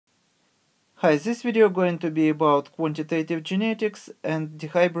Hi, this video going to be about quantitative genetics and the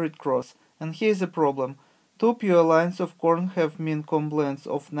hybrid cross. And here's a problem. Two pure lines of corn have mean comb lengths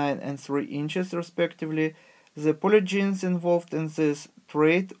of 9 and 3 inches respectively. The polygenes involved in this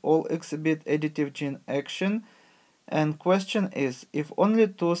trait all exhibit additive gene action. And question is, if only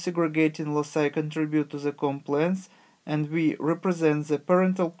two segregating loci contribute to the comb lengths, and we represent the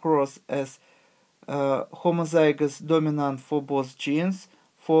parental cross as homozygous dominant for both genes,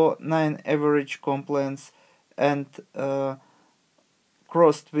 for 9 average comb lengths, and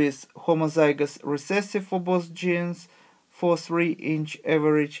crossed with homozygous recessive for both genes for 3-inch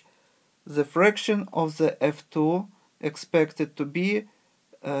average, the fraction of the F2 expected to be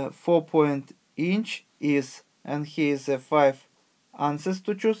 4-inch is, and here is the 5 answers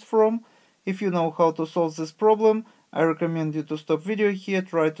to choose from. If you know how to solve this problem, I recommend you to stop video here,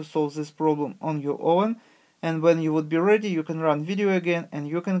 try to solve this problem on your own, and when you would be ready, you can run video again and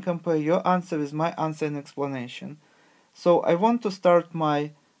you can compare your answer with my answer and explanation. So I want to start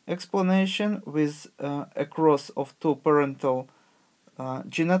my explanation with a cross of two parental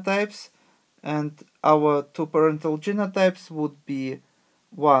genotypes, and our two parental genotypes would be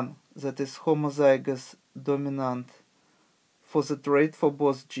one that is homozygous dominant for the trait for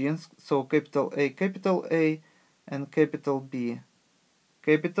both genes, so capital A, and capital B,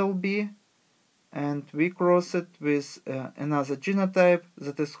 and we cross it with another genotype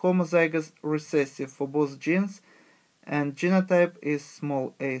that is homozygous recessive for both genes, and genotype is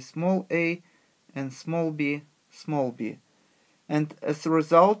small a, and small b. And as a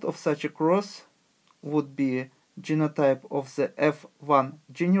result of such a cross would be genotype of the F1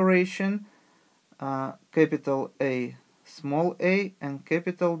 generation, capital A, small a, and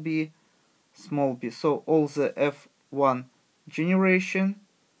capital B, small b. So all the F1 generation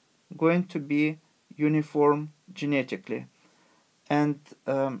going to be uniform genetically. And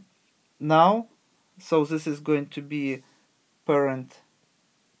now, so this is going to be parent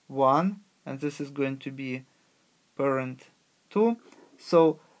 1, and this is going to be parent 2.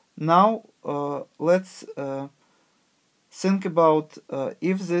 So now let's think about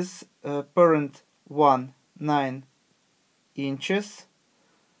if this parent 1, 9 inches,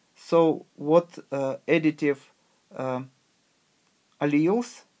 so what additive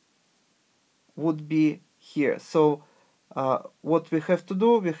alleles would be here. So what we have to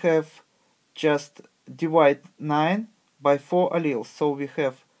do, we have just divide 9 by 4 alleles. So we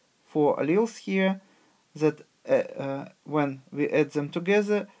have 4 alleles here that when we add them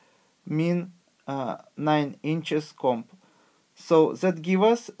together mean 9 inches comb. So that gives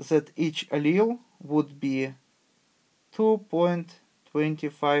us that each allele would be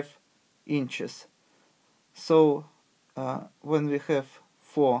 2.25 inches. So when we have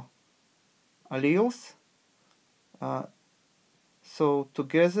 4 alleles, so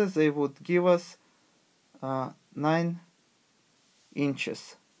together they would give us 9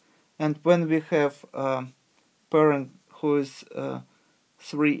 inches. And when we have parent who is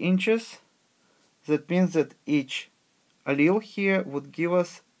 3 inches, that means that each allele here would give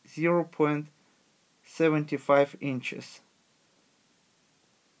us 0.75 inches.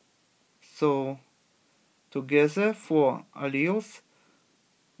 So together 4 alleles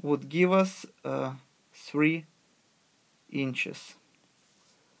would give us 3 inches.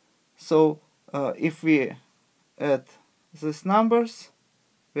 So if we add these numbers,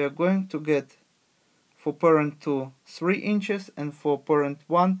 we are going to get for parent 2 3 inches and for parent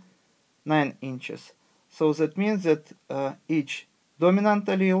 1 9 inches. So that means that each dominant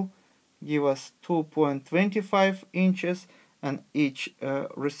allele give us 2.25 inches and each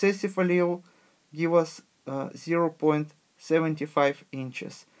recessive allele give us 0.75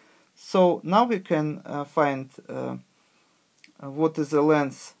 inches. So now we can find what is the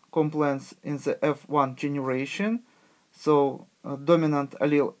length, comb length in the F1 generation. So dominant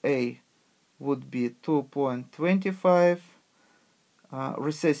allele A would be 2.25,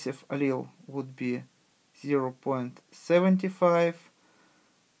 recessive allele would be 0.75,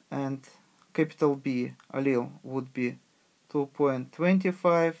 and capital B allele would be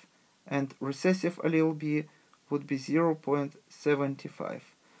 2.25, and recessive allele B would be 0.75.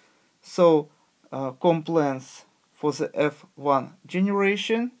 So comb length for the F1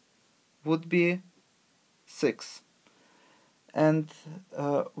 generation would be 6. And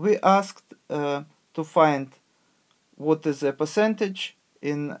we asked to find what is the percentage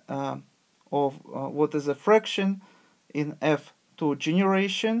in of what is a fraction in F2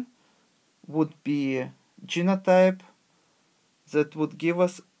 generation would be genotype that would give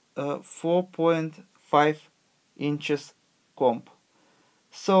us 4.5 inches comb.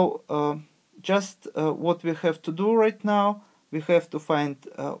 So just what we have to do right now, we have to find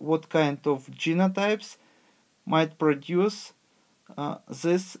what kind of genotypes might produce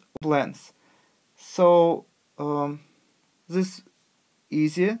this length. So this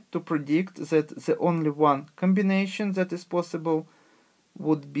easy to predict that the only one combination that is possible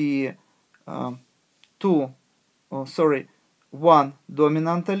would be one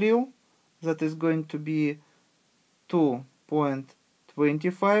dominant allele that is going to be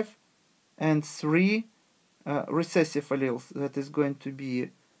 2.25 and 3 recessive alleles that is going to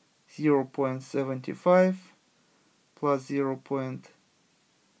be 0.75 plus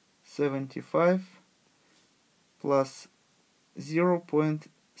 0.75 plus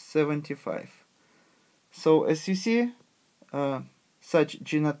 0.75. So as you see, such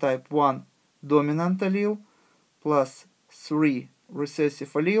genotype 1 dominant allele plus 3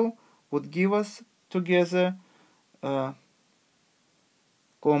 recessive allele would give us together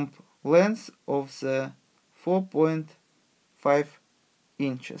comp length of the 4.5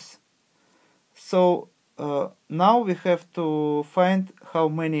 inches. So now we have to find how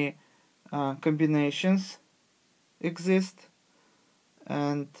many combinations exist,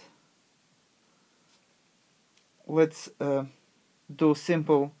 and let's do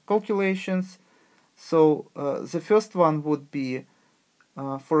simple calculations. So the first one would be,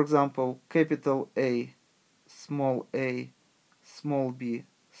 for example, capital A, small b,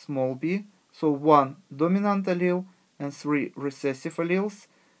 small b. So one dominant allele and 3 recessive alleles.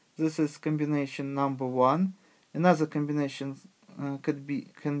 This is combination number 1. Another combination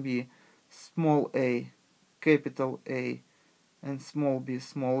can be small a, capital A, and small b,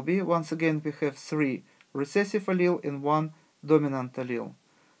 small b. Once again, we have 3 recessive allele and 1 dominant allele.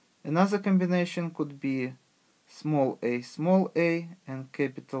 Another combination could be small a, and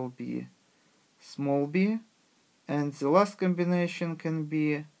capital B, small b. And the last combination can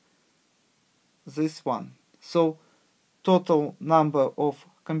be this one. So total number of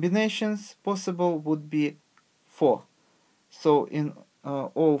combinations possible would be 4. So in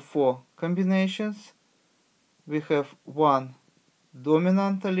all 4 combinations we have 1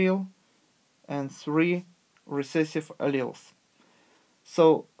 dominant allele and 3 recessive alleles.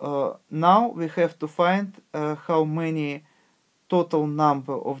 So now we have to find how many total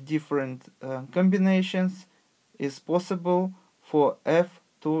number of different combinations is possible for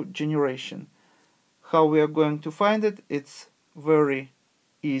F2 generation. How we are going to find it? It's very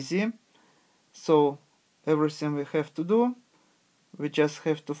easy. So everything we have to do, we just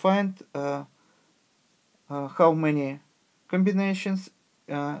have to find how many combinations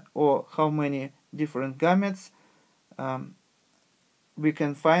or how many different gametes we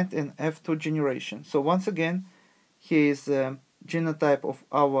can find in F2 generation. So once again, here is the genotype of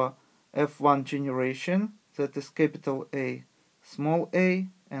our F1 generation, that is capital A, small a,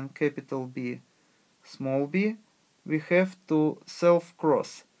 and capital B, small b. We have to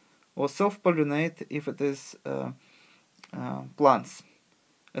self-cross or self-pollinate if it is plants,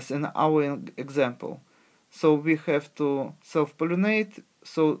 as in our example. So we have to self-pollinate,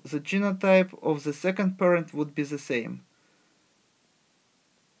 so the genotype of the second parent would be the same.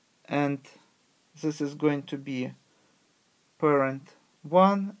 And this is going to be parent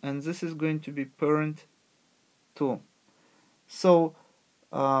 1, and this is going to be parent 2. So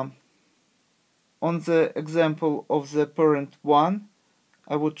on the example of the parent 1,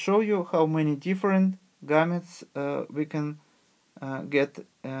 I would show you how many different gametes we can get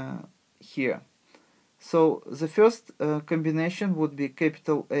here. So the first combination would be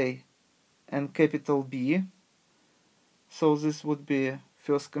capital A and capital B. So this would be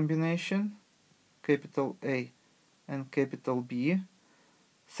first combination, capital A and capital B.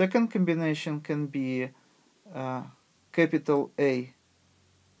 Second combination can be capital A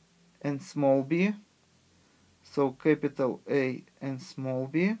and small b. So capital A and small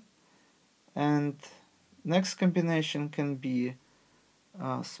b. And next combination can be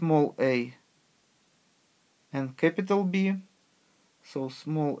small a and capital B. So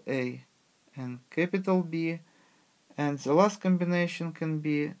small a and capital B. And the last combination can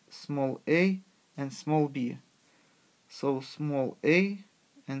be small a and small b. So small a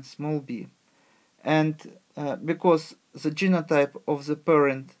and small b. And because the genotype of the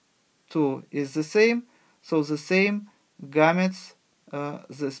parent 2 is the same, so the same gametes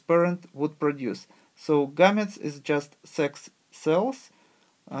this parent would produce. So gametes is just sex cells,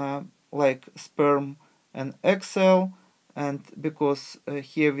 like sperm and egg cell, and because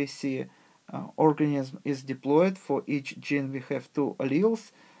here we see organism is diploid, for each gene we have 2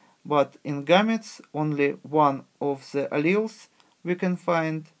 alleles, but in gametes only one of the alleles we can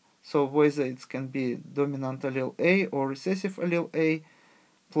find, so whether it can be dominant allele A or recessive allele A,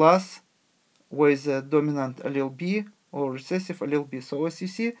 plus whether dominant allele B or recessive allele B. So as you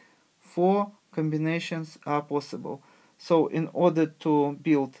see, 4 combinations are possible. So in order to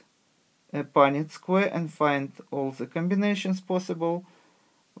build a Punnett square and find all the combinations possible,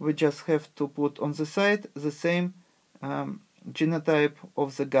 we just have to put on the side the same genotype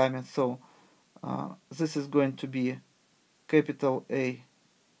of the gamete. So this is going to be capital A,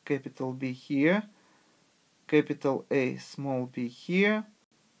 capital B here, capital A, small b here,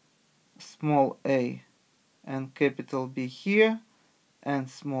 small a and capital B here, and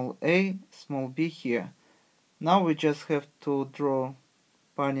small a, small b here. Now we just have to draw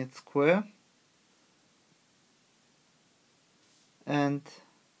Punnett square, and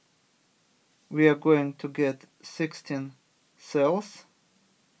we are going to get 16 cells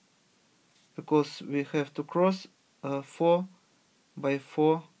because we have to cross 4 by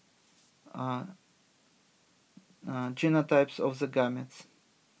 4 genotypes of the gametes.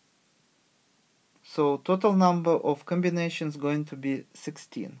 So total number of combinations going to be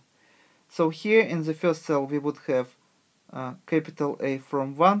 16. So here in the first cell we would have capital A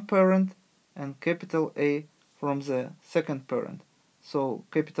from one parent and capital A from the second parent. So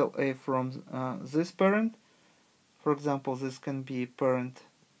capital A from this parent, for example, this can be parent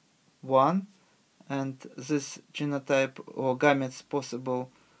 1, and this genotype or gametes possible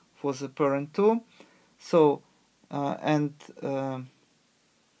for the parent 2. So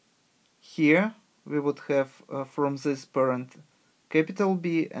here we would have from this parent capital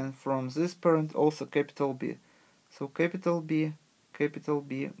B, and from this parent also capital B. So capital B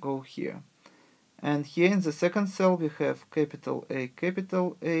go here. And here in the second cell we have capital A,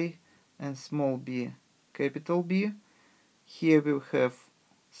 and small b, capital B. Here we have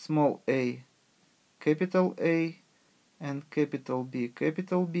small a, capital A, and capital B,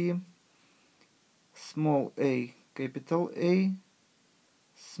 small a, capital A,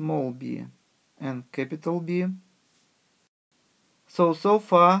 small b, and capital B. So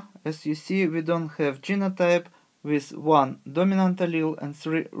far, as you see, we don't have genotype with 1 dominant allele and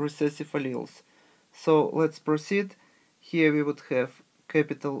 3 recessive alleles. So let's proceed. Here we would have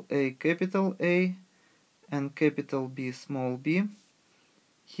capital A, and capital B, small b.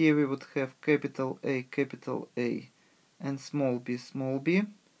 Here we would have capital A, and small b.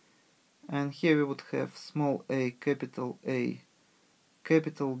 And here we would have small a, capital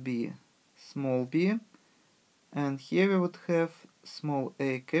B, small b. And here we would have small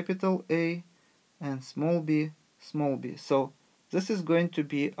a, capital A, and small b. So this is going to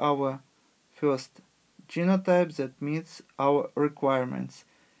be our first genotype that meets our requirements.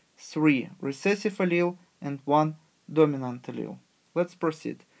 3 recessive allele and 1 dominant allele. Let's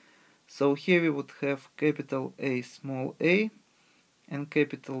proceed. So here we would have capital A, small a, and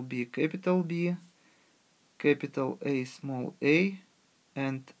capital B, capital A, small a,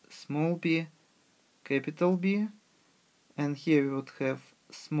 and small b, capital B. And here we would have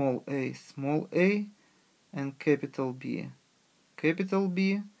small a, and capital B,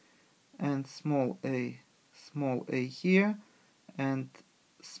 and small a here, and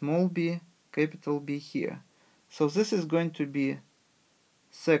small b, capital B here. So this is going to be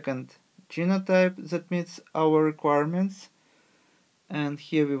second genotype that meets our requirements. And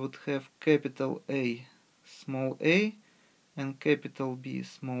here we would have capital A, small a, and capital B,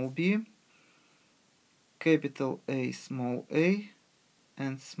 small b, capital A, small a,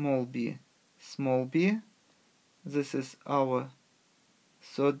 and small b. This is our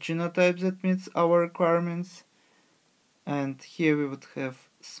third genotype that meets our requirements. And here we would have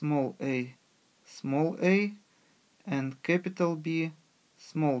small a, and capital B,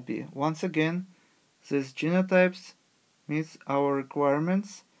 small b. Once again, these genotypes meets our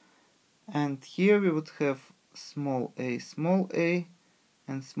requirements. And here we would have small a,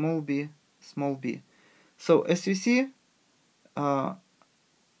 and small b. So as you see,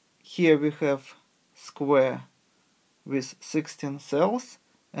 here we have square with 16 cells,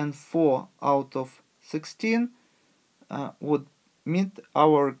 and 4 out of 16 would meet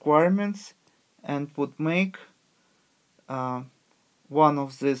our requirements and would make one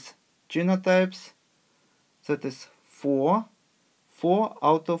of these genotypes, that is 4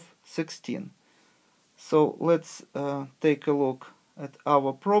 out of 16. So let's take a look at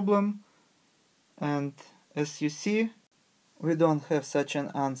our problem, and as you see, we don't have such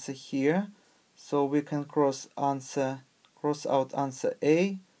an answer here, so we can cross out answer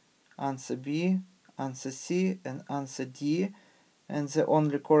A, answer B, answer C, and answer D, and the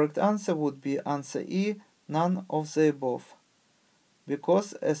only correct answer would be answer E, none of the above.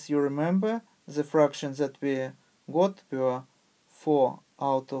 Because, as you remember, the fractions that we got were 4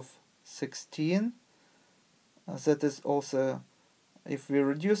 out of 16. That is also, if we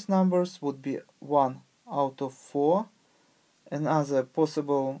reduce numbers, would be 1 out of 4. Another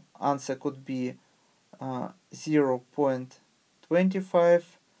possible answer could be 0.25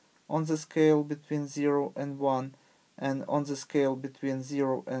 on the scale between 0 and 1, and on the scale between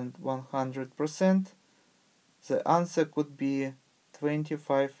 0 and 100%, the answer could be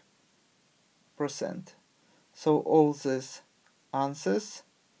 25%. So all these answers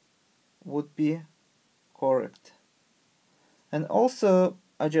would be correct. And also,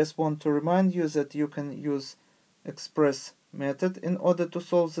 I just want to remind you that you can use express method in order to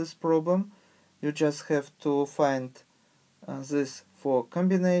solve this problem. You just have to find this for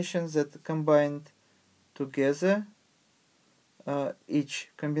combinations that combined together. Each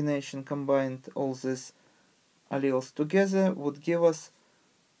combination combined all these alleles together would give us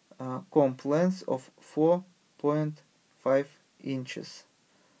comp length of 4.5 inches.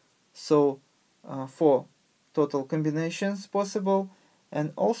 So 4 total combinations possible,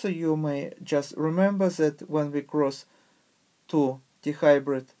 and also you may just remember that when we cross two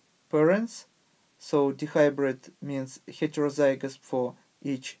dihybrid parents, so dihybrid means heterozygous for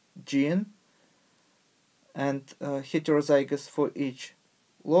each gene and heterozygous for each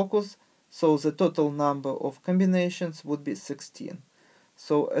locus, so the total number of combinations would be 16.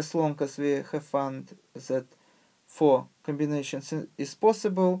 So as long as we have found that 4 combinations is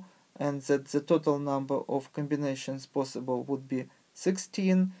possible and that the total number of combinations possible would be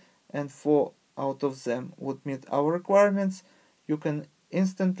 16 and 4 out of them would meet our requirements, you can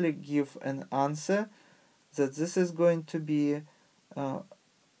instantly give an answer that this is going to be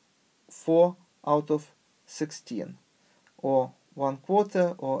 4 out of 16, or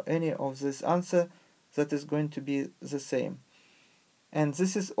 1/4, or any of this answer that is going to be the same. And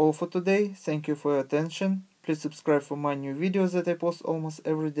this is all for today. Thank you for your attention. Please subscribe for my new videos that I post almost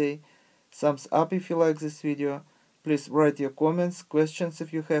every day. Thumbs up if you like this video. Please write your comments, questions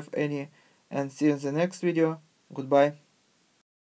if you have any, and see you in the next video. Goodbye.